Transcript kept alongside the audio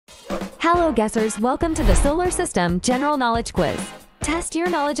Hello guessers, welcome to the Solar System General Knowledge Quiz. Test your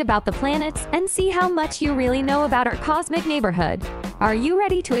knowledge about the planets and see how much you really know about our cosmic neighborhood. Are you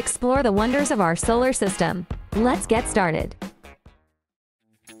ready to explore the wonders of our solar system? Let's get started.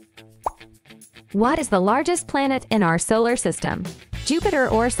 What is the largest planet in our solar system? Jupiter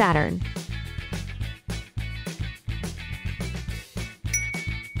or Saturn?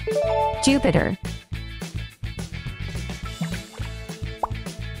 Jupiter.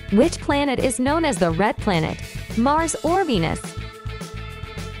 Which planet is known as the red planet? Mars or Venus?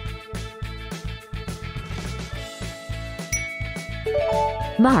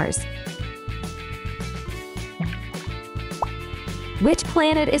 Mars. Which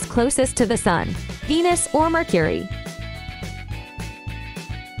planet is closest to the Sun? Venus or Mercury?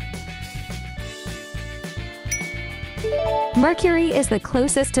 Mercury is the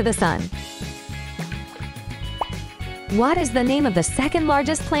closest to the Sun. What is the name of the second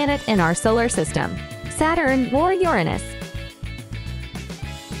largest planet in our solar system? Saturn or Uranus?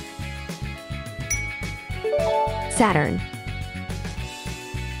 Saturn.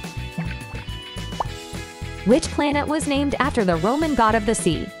 Which planet was named after the Roman god of the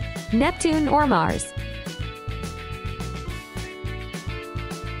sea? Neptune or Mars?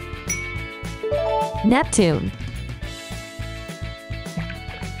 Neptune.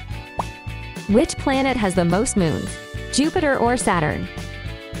 Which planet has the most moons? Jupiter or Saturn?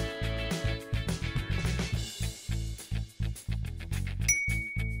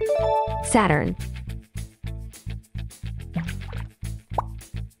 Saturn.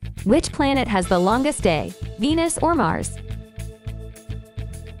 Which planet has the longest day? Venus or Mars?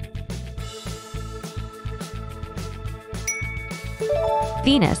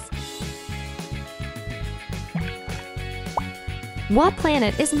 Venus. What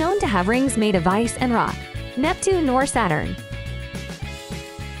planet is known to have rings made of ice and rock? Neptune or Saturn?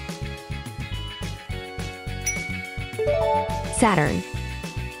 Saturn.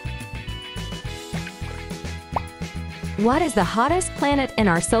 What is the hottest planet in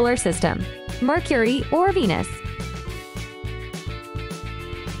our solar system? Mercury or Venus?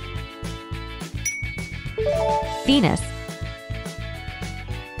 Venus.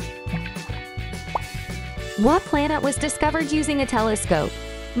 What planet was discovered using a telescope?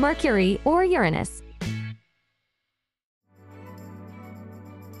 Mercury or Uranus?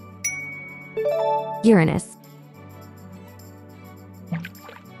 Uranus.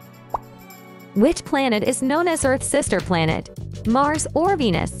 Which planet is known as Earth's sister planet? Mars or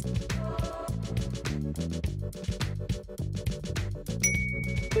Venus?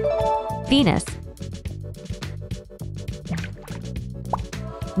 Venus.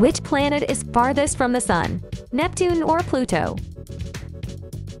 Which planet is farthest from the Sun? Neptune or Pluto?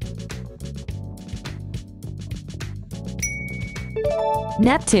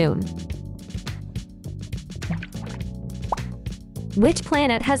 Neptune. Which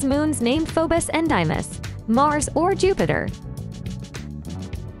planet has moons named Phobos and Deimos? Mars or Jupiter?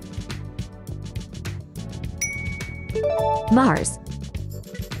 Mars.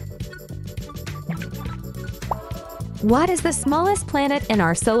 What is the smallest planet in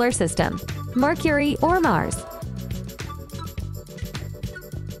our solar system? Mercury or Mars?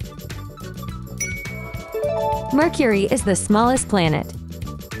 Mercury is the smallest planet.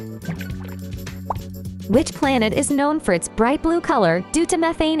 Which planet is known for its bright blue color due to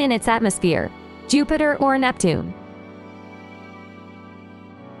methane in its atmosphere? Jupiter or Neptune?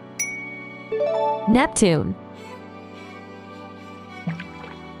 Neptune.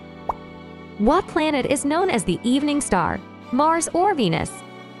 What planet is known as the evening star? Mars or Venus?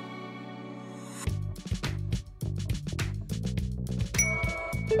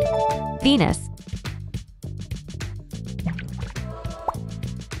 Venus.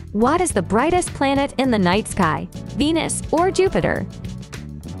 What is the brightest planet in the night sky? Venus or Jupiter?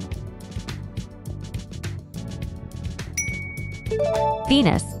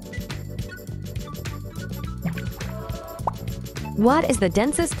 Venus. What is the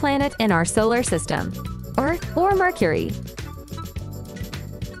densest planet in our solar system? Earth or Mercury?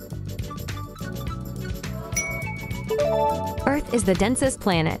 Earth is the densest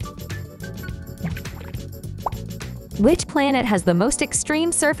planet. Which planet has the most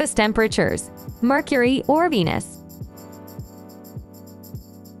extreme surface temperatures? Mercury or Venus?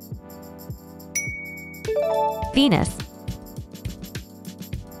 Venus.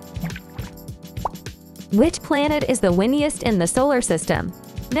 Which planet is the windiest in the solar system?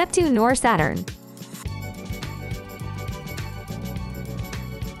 Neptune or Saturn?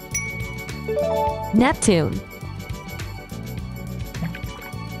 Neptune.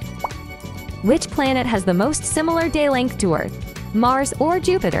 Which planet has the most similar day length to Earth? Mars or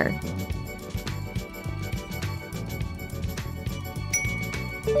Jupiter?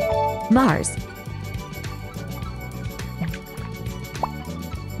 Mars.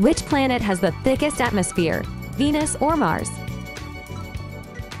 Which planet has the thickest atmosphere, Venus or Mars?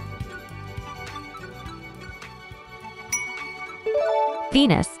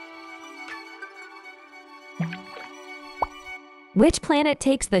 Venus. Which planet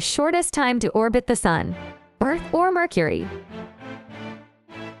takes the shortest time to orbit the Sun, Earth or Mercury?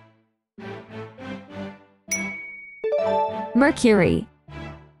 Mercury.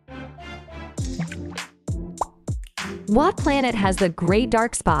 What planet has the Great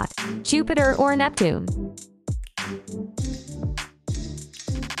Dark Spot, Jupiter or Neptune?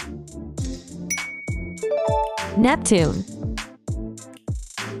 Neptune.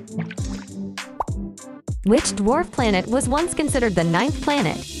 Which dwarf planet was once considered the ninth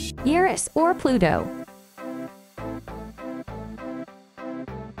planet, Uranus or Pluto?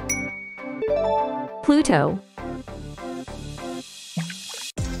 Pluto.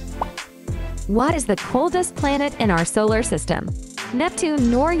 What is the coldest planet in our solar system,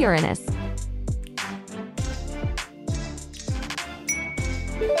 Neptune or Uranus?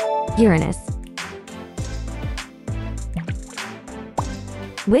 Uranus.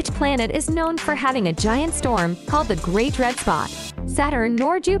 Which planet is known for having a giant storm called the Great Red Spot, Saturn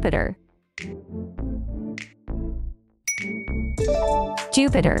or Jupiter?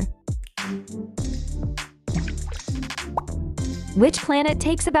 Jupiter. Which planet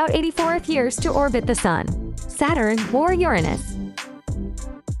takes about 84 Earth years to orbit the Sun, Saturn or Uranus?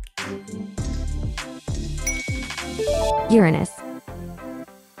 Uranus.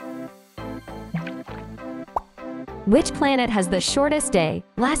 Which planet has the shortest day,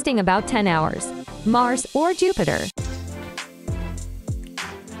 lasting about 10 hours, Mars or Jupiter?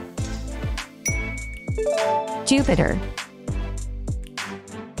 Jupiter.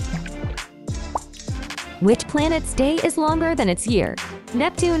 Which planet's day is longer than its year,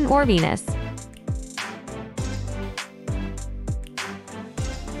 Neptune or Venus?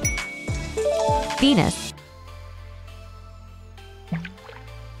 Venus.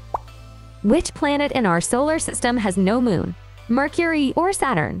 Which planet in our solar system has no moon, Mercury or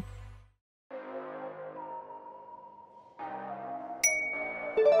Saturn?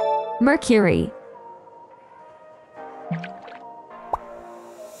 Mercury.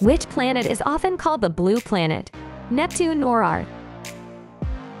 Which planet is often called the blue planet, Neptune or Earth?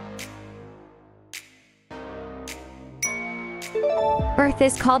 Earth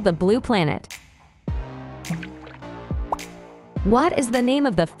is called the blue planet. What is the name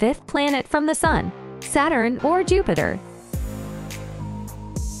of the fifth planet from the Sun, Saturn or Jupiter?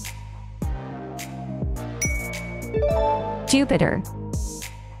 Jupiter.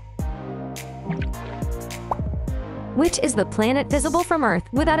 Which is the planet visible from Earth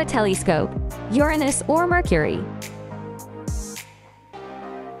without a telescope, Uranus or Mercury?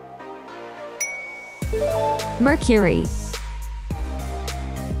 Mercury.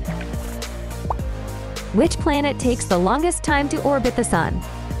 Which planet takes the longest time to orbit the Sun,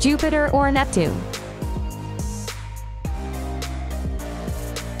 Jupiter or Neptune?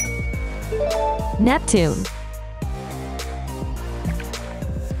 Neptune.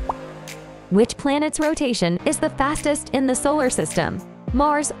 Which planet's rotation is the fastest in the solar system,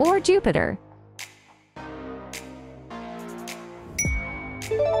 Mars or Jupiter?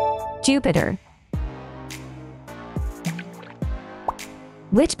 Jupiter.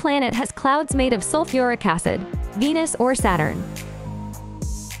 Which planet has clouds made of sulfuric acid, Venus or Saturn?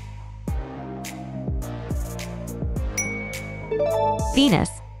 Venus.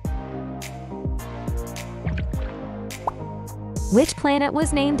 Which planet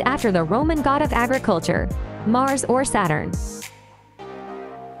was named after the Roman god of agriculture, Mars or Saturn?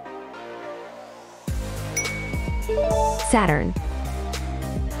 Saturn.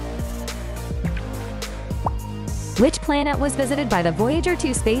 Which planet was visited by the Voyager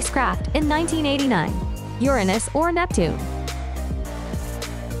 2 spacecraft in 1989, Uranus or Neptune?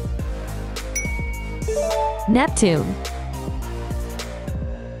 Neptune.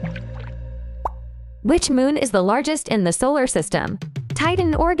 Which moon is the largest in the solar system,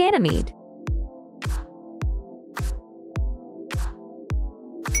 Titan or Ganymede?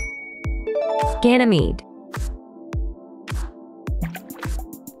 Ganymede.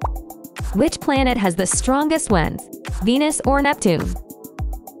 Which planet has the strongest winds, Venus or Neptune?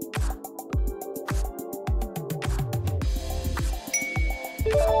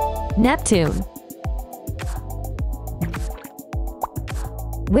 Neptune.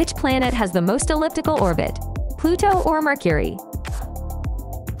 Which planet has the most elliptical orbit, Pluto or Mercury?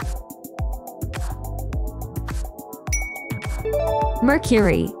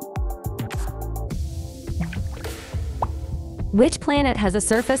 Mercury. Which planet has a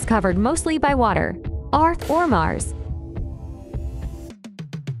surface covered mostly by water? Earth or Mars?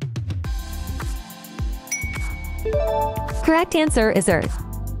 Correct answer is Earth.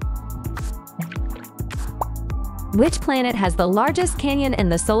 Which planet has the largest canyon in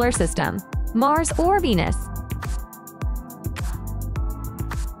the solar system? Mars or Venus?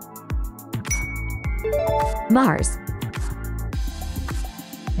 Mars.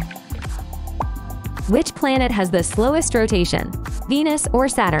 Which planet has the slowest rotation? Venus or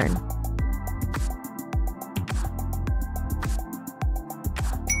Saturn?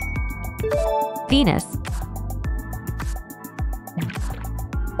 Venus.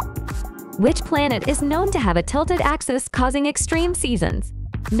 Which planet is known to have a tilted axis causing extreme seasons?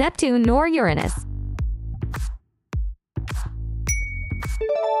 Neptune or Uranus?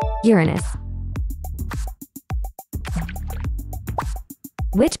 Uranus.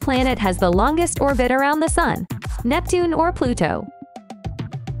 Which planet has the longest orbit around the Sun? Neptune or Pluto?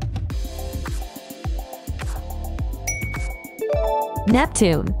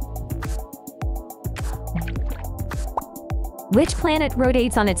 Neptune. Which planet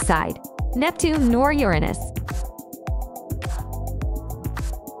rotates on its side? Neptune or Uranus?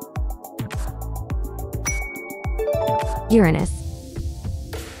 Uranus.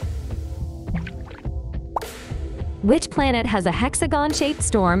 Which planet has a hexagon-shaped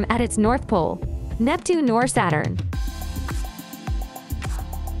storm at its north pole? Neptune or Saturn?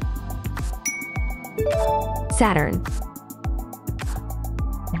 Saturn.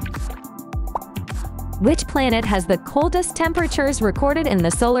 Which planet has the coldest temperatures recorded in the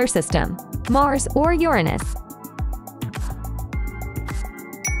solar system? Mars or Uranus?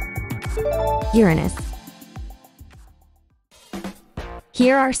 Uranus.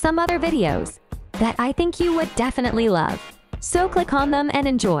 Here are some other videos that I think you would definitely love, so click on them and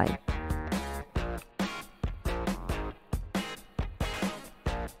enjoy.